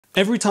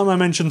Every time I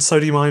mention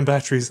sodium-ion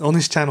batteries on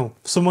this channel,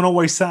 someone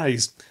always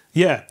says,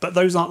 yeah, but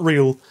those aren't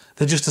real,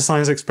 they're just a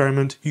science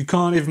experiment, you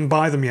can't even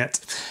buy them yet.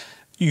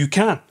 You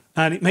can,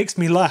 and it makes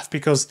me laugh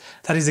because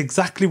that is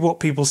exactly what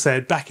people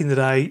said back in the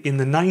day in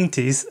the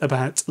 90s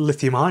about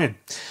lithium-ion.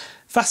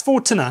 Fast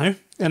forward to now,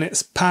 and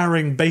it's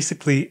powering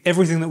basically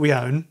everything that we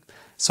own.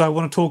 So I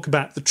want to talk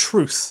about the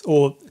truth,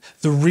 or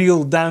the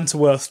real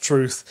down-to-earth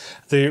truth,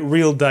 the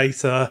real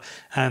data,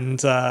 and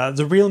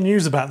the real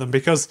news about them,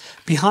 because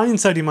behind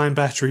sodium-ion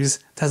batteries,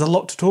 there's a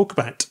lot to talk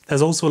about.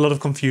 There's also a lot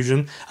of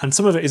confusion, and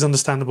some of it is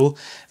understandable.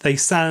 They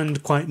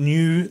sound quite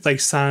new, they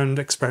sound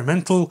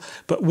experimental,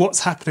 but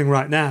what's happening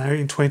right now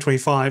in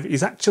 2025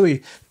 is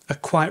actually a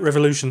quiet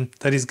revolution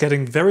that is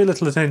getting very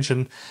little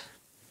attention,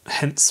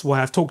 hence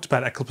why I've talked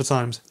about it a couple of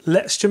times.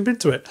 Let's jump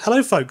into it.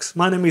 Hello folks,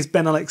 my name is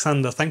Ben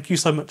Alexander. Thank you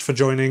so much for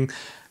joining.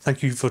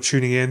 Thank you for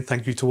tuning in.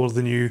 Thank you to all of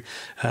the new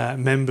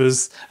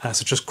members,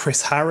 such as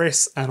Chris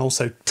Harris and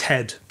also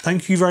Ted.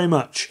 Thank you very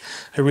much.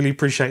 I really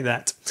appreciate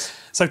that.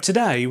 So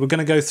today we're going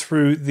to go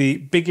through the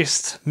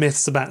biggest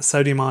myths about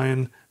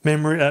sodium-ion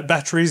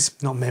batteries,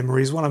 not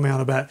memories, what am I on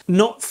about?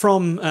 Not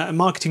from a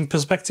marketing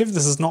perspective,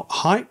 this is not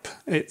hype,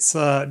 it's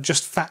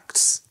just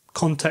facts,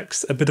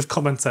 context, a bit of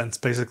common sense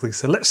basically.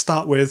 So let's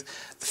start with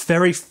the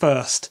very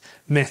first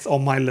myth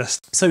on my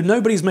list. So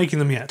nobody's making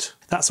them yet.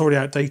 That's already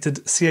outdated.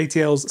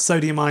 CATL's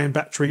sodium-ion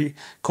battery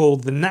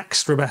called the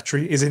Naxtra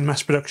battery is in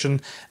mass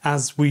production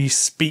as we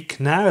speak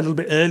now, a little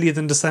bit earlier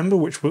than December,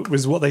 which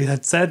was what they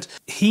had said.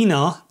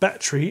 Hina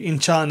battery in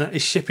China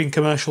is shipping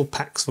commercial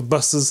packs for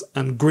buses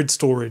and grid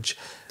storage.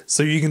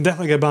 So you can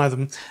definitely go buy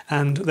them.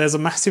 And there's a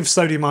massive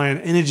sodium-ion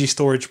energy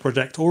storage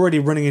project already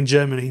running in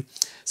Germany.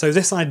 So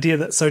this idea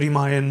that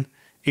sodium-ion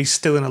is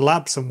still in a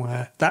lab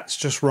somewhere, that's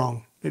just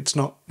wrong. It's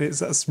not,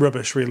 that's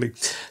rubbish really.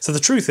 So the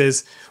truth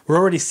is, we're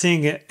already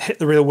seeing it hit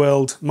the real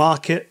world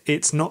market.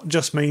 It's not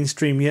just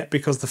mainstream yet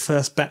because the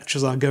first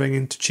batches are going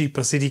into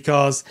cheaper city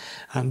cars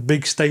and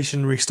big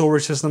stationary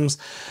storage systems.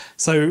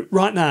 So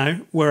right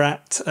now we're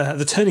at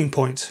the turning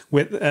point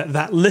with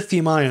that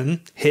lithium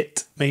ion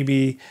hit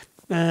maybe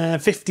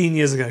 15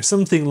 years ago,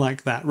 something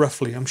like that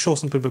roughly. I'm sure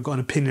some people have got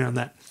an opinion on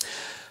that.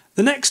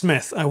 The next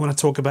myth I want to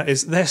talk about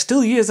is they're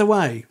still years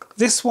away.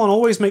 This one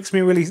always makes me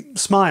really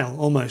smile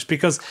almost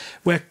because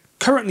we're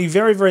currently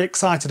very, very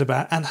excited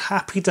about and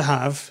happy to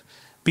have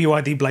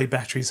BYD blade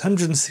batteries,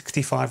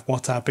 165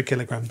 watt-hour per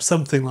kilogram,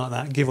 something like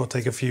that, give or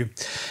take a few.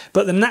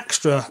 But the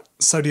Naxtra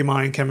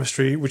sodium-ion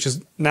chemistry, which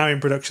is now in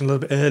production a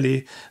little bit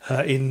early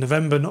in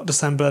November, not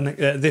December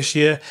this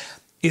year,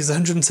 is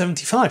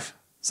 175.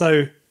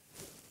 So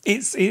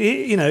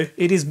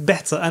it is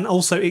better, and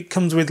also it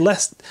comes with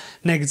less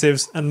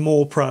negatives and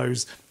more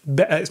pros.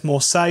 It's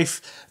more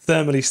safe,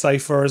 thermally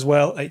safer as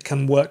well. It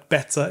can work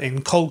better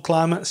in cold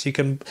climates. You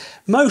can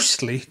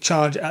mostly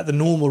charge at the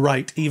normal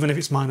rate, even if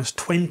it's minus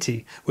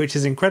 20, which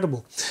is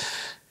incredible.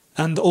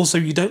 And also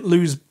you don't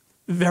lose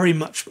very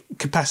much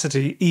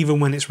capacity even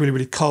when it's really,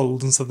 really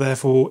cold. And so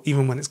therefore,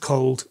 even when it's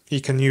cold,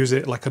 you can use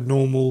it like a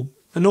normal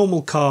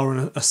car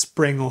on a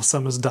spring or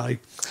summer's day.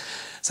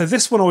 So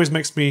this one always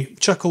makes me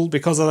chuckle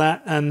because of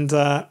that, and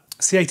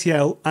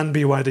CATL and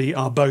BYD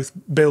are both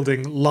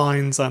building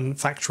lines and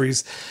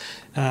factories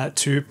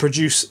to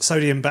produce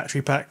sodium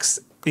battery packs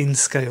in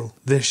scale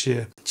this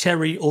year.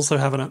 Chery also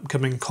have an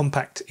upcoming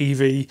compact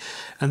EV,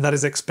 and that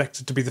is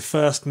expected to be the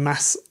first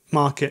mass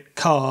market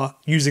car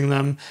using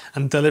them,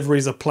 and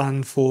deliveries are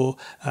planned for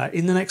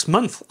in the next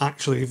month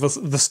actually,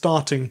 the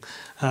starting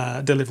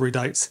delivery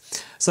dates.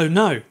 So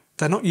no,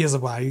 they're not years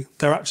away,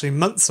 they're actually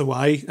months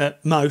away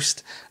at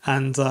most,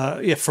 and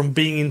yeah, from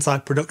being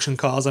inside production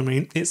cars, I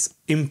mean, it's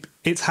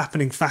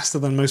happening faster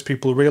than most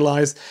people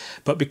realise,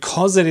 but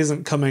because it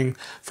isn't coming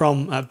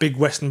from big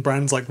Western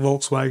brands like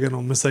Volkswagen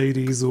or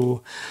Mercedes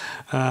or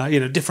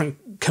different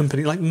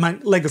companies like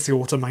legacy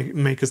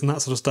automakers and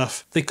that sort of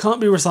stuff, they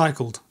can't be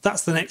recycled.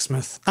 That's the next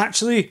myth.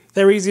 Actually,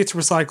 they're easier to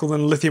recycle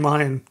than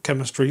lithium-ion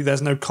chemistry.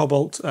 There's no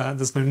cobalt,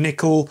 there's no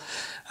nickel,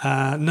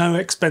 no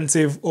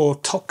expensive or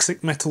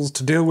toxic metals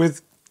to deal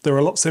with. They're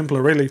a lot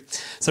simpler really.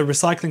 So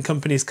recycling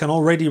companies can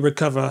already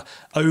recover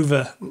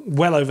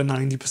well over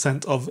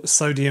 90% of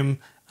sodium,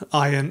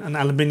 iron and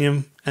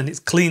aluminium, and it's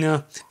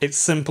cleaner, it's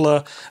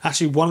simpler.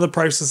 Actually, one of the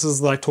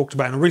processes that I talked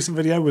about in a recent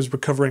video was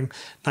recovering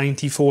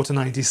 94 to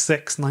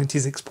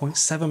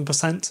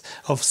 96.7%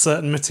 of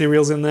certain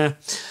materials in there.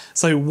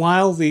 So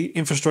while the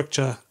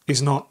infrastructure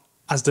is not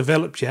as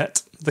developed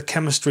yet, the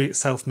chemistry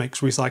itself makes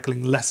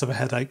recycling less of a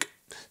headache,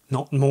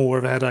 not more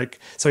of a headache.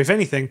 So if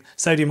anything,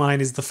 sodium ion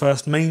is the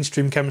first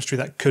mainstream chemistry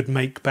that could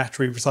make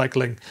battery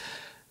recycling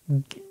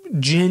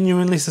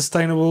genuinely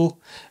sustainable.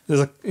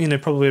 There's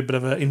probably a bit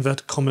of a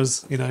inverted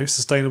commas,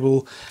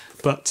 sustainable.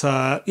 But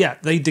yeah,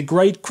 they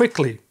degrade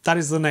quickly. That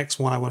is the next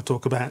one I want to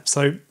talk about.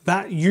 So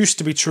that used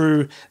to be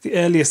true. The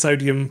earlier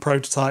sodium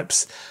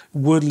prototypes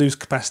would lose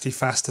capacity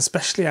fast,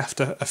 especially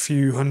after a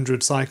few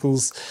hundred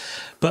cycles.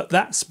 But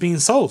that's been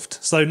solved.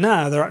 So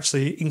now they're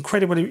actually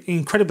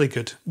incredibly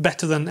good,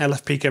 better than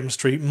LFP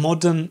chemistry.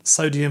 Modern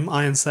sodium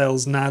ion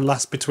cells now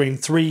last between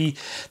 3,000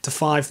 to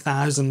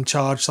 5,000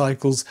 charge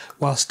cycles,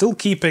 while still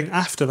keeping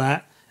after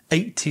that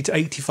 80 to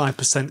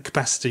 85%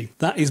 capacity.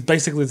 That is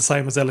basically the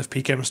same as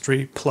LFP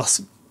chemistry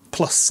plus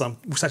some,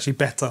 which is actually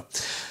better.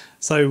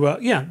 So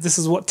yeah, this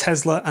is what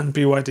Tesla and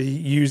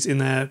BYD use in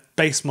their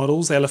base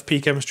models,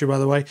 LFP chemistry by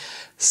the way.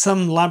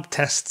 Some lab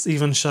tests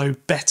even show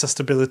better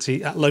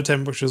stability at low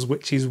temperatures,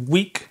 which is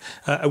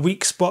a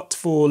weak spot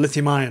for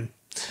lithium ion.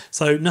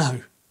 So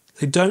no,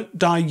 they don't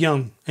die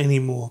young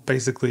anymore,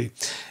 basically.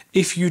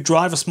 If you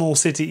drive a small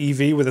city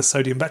EV with a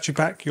sodium battery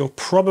pack, you're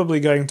probably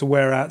going to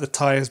wear out the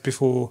tyres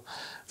before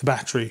the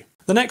battery.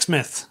 The next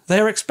myth,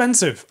 they're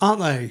expensive,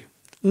 aren't they?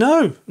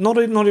 No, not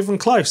even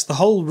close. The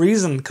whole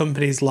reason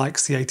companies like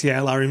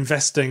CATL are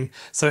investing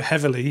so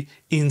heavily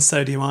in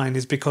sodium ion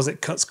is because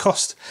it cuts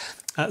cost.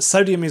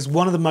 Sodium is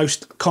one of the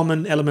most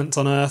common elements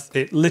on Earth.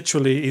 It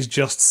literally is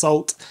just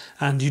salt,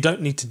 and you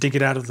don't need to dig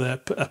it out of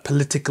the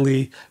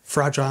politically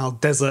fragile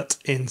desert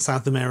in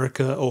South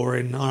America or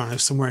in, I don't know,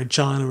 somewhere in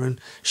China and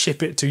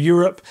ship it to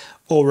Europe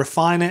or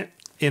refine it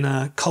in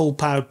a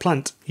coal-powered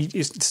plant.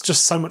 It's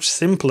just so much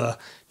simpler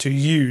to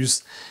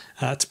use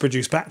to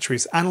produce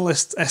batteries.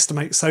 Analysts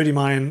estimate sodium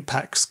ion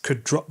packs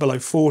could drop below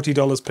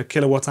 $40 per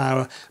kilowatt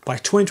hour by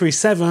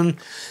 2027,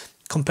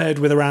 compared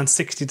with around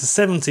 60 to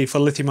 70 for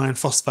lithium iron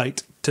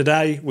phosphate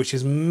today, which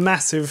is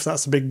massive.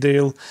 That's a big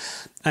deal.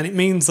 And it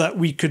means that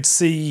we could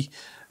see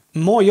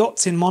more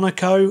yachts in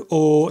Monaco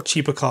or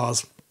cheaper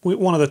cars.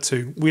 One of the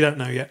two. We don't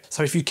know yet.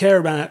 So if you care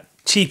about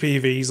cheap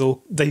EVs or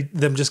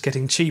them just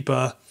getting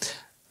cheaper,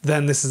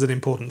 then this is an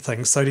important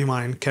thing. Sodium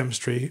ion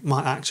chemistry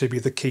might actually be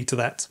the key to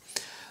that.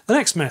 The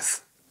next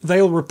myth,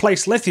 they'll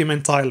replace lithium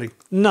entirely.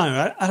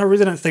 No, I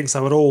really don't think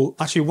so at all.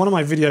 Actually, one of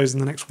my videos in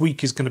the next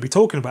week is going to be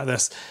talking about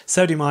this.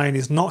 Sodium ion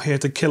is not here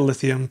to kill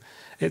lithium.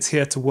 It's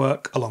here to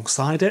work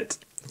alongside it.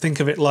 Think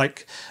of it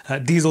like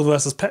diesel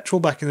versus petrol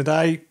back in the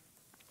day.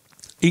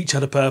 Each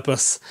had a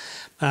purpose,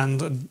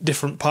 and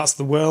different parts of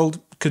the world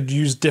could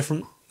use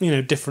different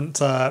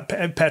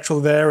petrol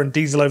there and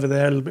diesel over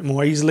there a little bit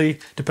more easily,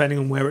 depending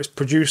on where it's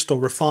produced or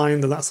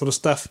refined and that sort of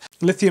stuff.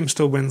 Lithium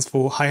still wins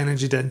for high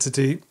energy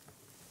density,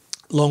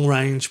 long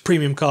range,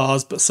 premium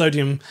cars, but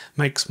sodium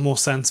makes more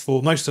sense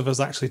for most of us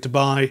actually to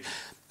buy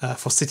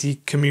for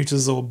city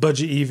commuters or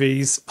budget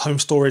EVs, home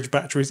storage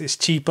batteries. It's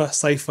cheaper,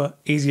 safer,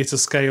 easier to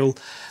scale.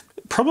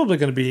 Probably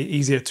going to be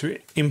easier to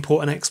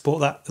import and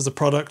export that as a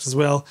product as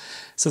well.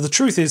 So the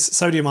truth is,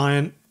 sodium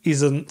ion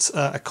isn't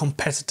a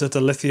competitor to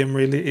lithium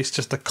really. It's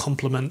just a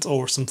complement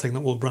or something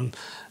that will run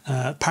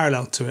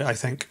parallel to it, I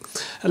think,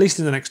 at least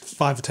in the next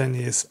 5 or 10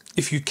 years.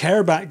 If you care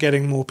about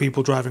getting more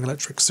people driving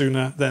electric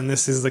sooner, then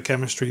this is the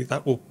chemistry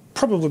that will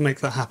probably make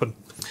that happen.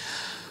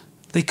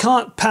 They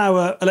can't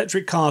power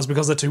electric cars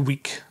because they're too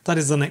weak. That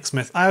is the next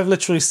myth. I have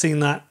literally seen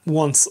that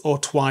once or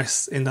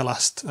twice in the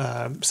last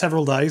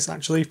several days,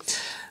 actually.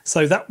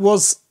 So that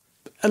was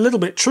a little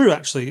bit true,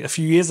 actually, a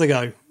few years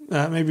ago.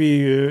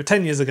 Maybe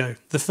 10 years ago.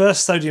 The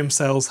first sodium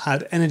cells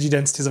had energy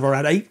densities of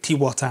around 80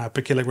 watt-hour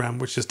per kilogram,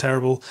 which is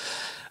terrible.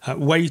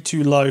 Way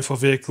too low for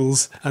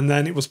vehicles. And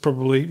then it was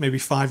probably maybe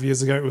 5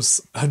 years ago, it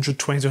was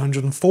 120 to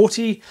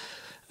 140.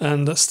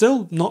 And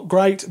still not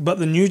great, but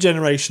the new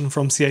generation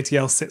from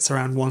CATL sits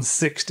around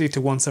 160 to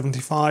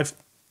 175.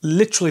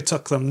 Literally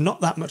took them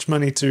not that much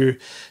money to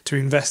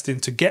invest in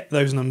to get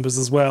those numbers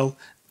as well.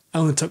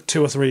 Only took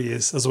 2 or 3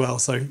 years as well.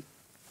 So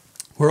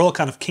we're all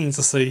kind of keen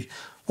to see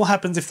what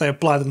happens if they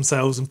apply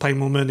themselves and pay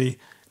more money.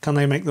 Can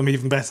they make them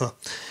even better?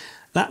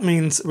 That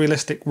means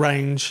realistic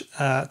range,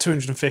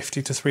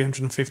 250 to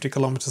 350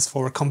 kilometers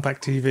for a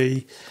compact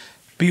EV.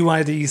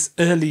 BYD's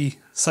early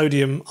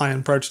sodium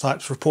ion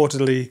prototypes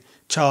reportedly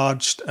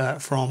charged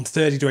from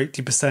 30 to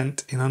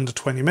 80% in under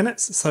 20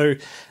 minutes. So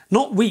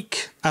not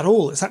weak at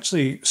all. It's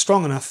actually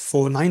strong enough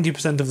for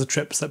 90% of the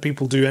trips that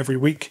people do every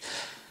week.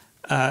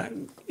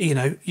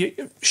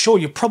 Sure,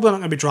 you're probably not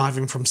going to be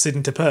driving from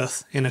Sydney to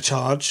Perth in a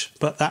charge,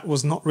 but that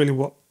was not really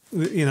what,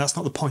 that's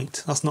not the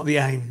point. That's not the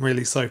aim,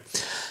 really. So,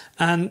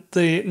 and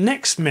the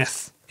next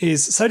myth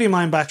is sodium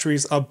ion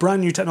batteries are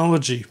brand new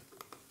technology.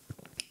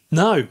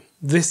 No,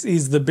 this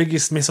is the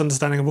biggest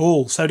misunderstanding of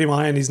all. Sodium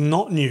ion is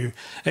not new.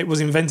 It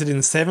was invented in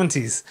the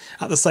 70s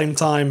at the same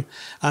time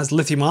as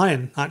lithium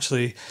ion,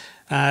 actually,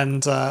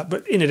 and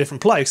but in a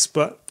different place,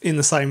 but in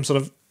the same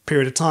sort of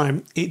period of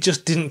time. It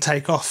just didn't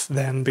take off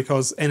then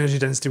because energy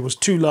density was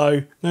too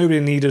low.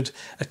 Nobody needed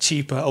a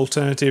cheaper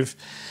alternative.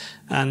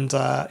 And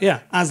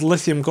as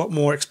lithium got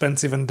more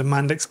expensive and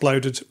demand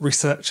exploded,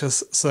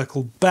 researchers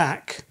circled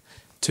back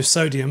to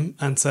sodium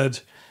and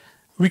said,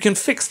 we can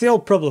fix the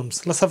old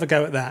problems. Let's have a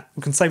go at that.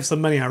 We can save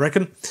some money, I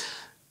reckon.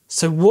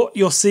 So what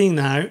you're seeing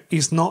now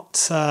is not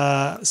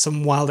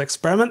some wild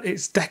experiment.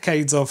 It's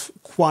decades of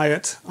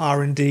quiet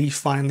R&D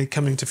finally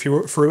coming to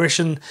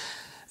fruition.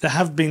 There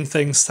have been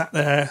things sat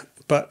there,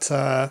 but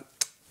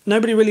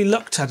nobody really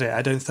looked at it,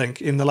 I don't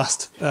think, in the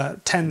last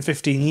 10,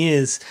 15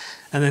 years.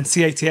 And then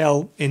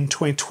CATL in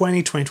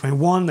 2020,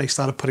 2021, they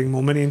started putting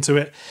more money into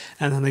it.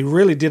 And then they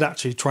really did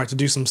actually try to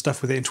do some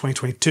stuff with it in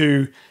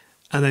 2022.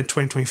 And then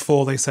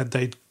 2024, they said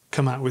they'd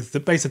come out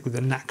with basically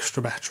the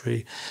Naxtra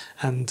battery,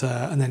 and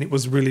then it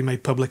was really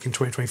made public in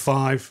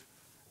 2025,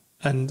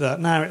 and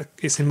now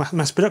it's in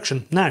mass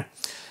production. Now,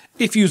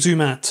 if you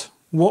zoom out,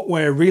 what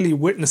we're really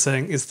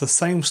witnessing is the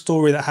same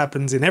story that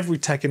happens in every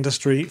tech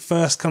industry.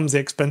 First comes the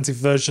expensive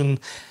version,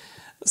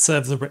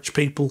 serves the rich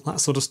people, that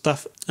sort of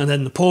stuff, and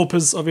then the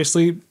paupers,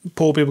 obviously.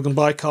 Poor people can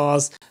buy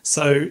cars.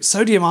 So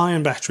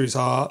sodium-ion batteries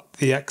are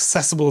the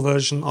accessible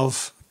version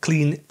of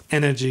clean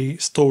energy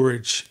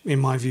storage, in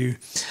my view.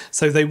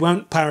 So they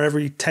won't power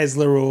every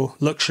Tesla or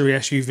luxury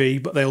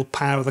SUV, but they'll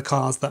power the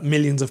cars that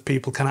millions of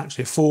people can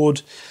actually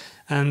afford.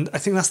 And I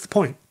think that's the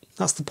point.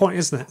 That's the point,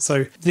 isn't it?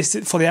 So this,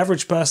 for the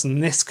average person,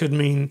 this could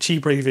mean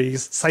cheaper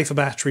EVs, safer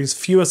batteries,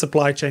 fewer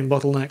supply chain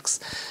bottlenecks.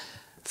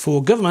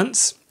 For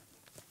governments,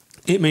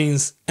 it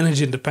means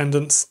energy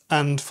independence.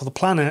 And for the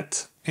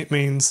planet, it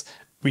means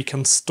we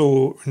can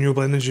store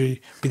renewable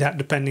energy without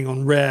depending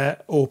on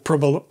rare or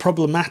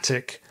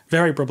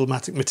very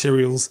problematic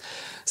materials.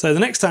 So the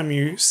next time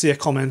you see a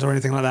comment or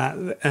anything like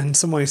that, and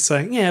someone is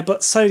saying, yeah,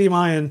 but sodium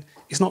ion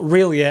is not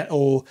real yet,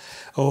 or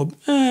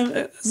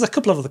there's a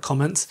couple of other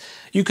comments,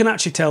 you can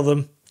actually tell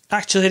them,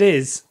 actually it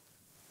is.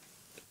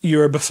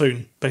 You're a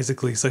buffoon,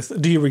 basically. So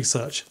do your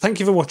research. Thank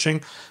you for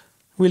watching.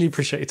 Really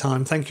appreciate your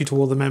time. Thank you to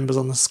all the members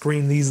on the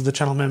screen. These are the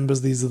channel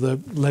members. These are the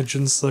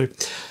legends. So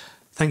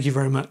thank you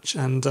very much.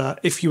 And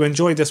if you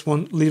enjoyed this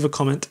one, leave a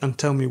comment and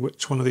tell me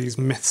which one of these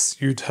myths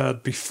you'd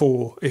heard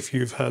before, if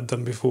you've heard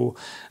them before.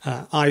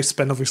 I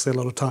spend obviously a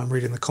lot of time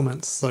reading the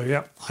comments. So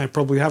yeah,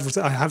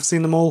 I have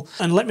seen them all.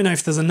 And let me know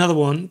if there's another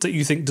one that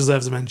you think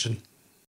deserves a mention.